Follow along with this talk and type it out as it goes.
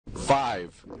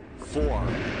5, 4,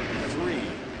 3,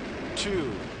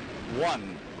 2,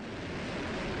 1.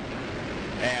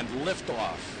 And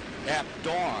liftoff at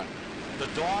dawn. The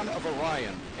dawn of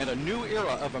Orion and a new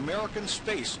era of American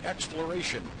space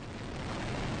exploration.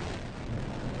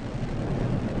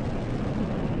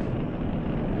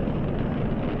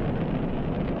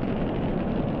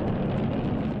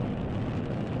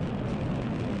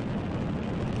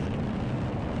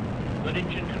 Good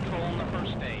engine control in the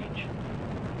first stage.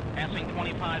 Passing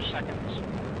 25 seconds.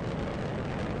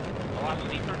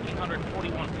 Velocity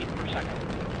 1,341 feet per second.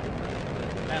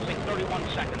 Passing 31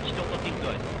 seconds, still looking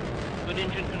good. Good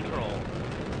engine control.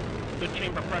 Good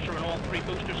chamber pressure in all three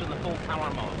boosters in the full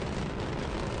power mode.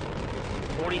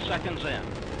 40 seconds in.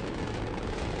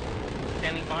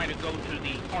 Standing by to go to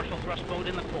the partial thrust mode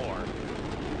in the core.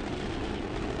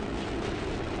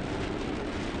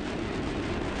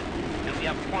 And we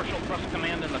have partial thrust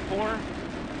command in the core.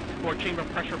 Core chamber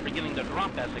pressure beginning to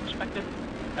drop as expected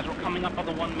as we're coming up on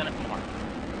the 1 minute mark.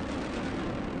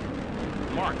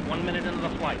 Mark, 1 minute into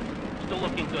the flight. Still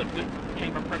looking good. Good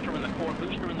chamber pressure in the core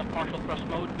booster in the partial thrust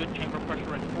mode. Good chamber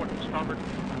pressure at port and starboard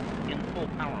in full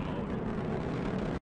power mode.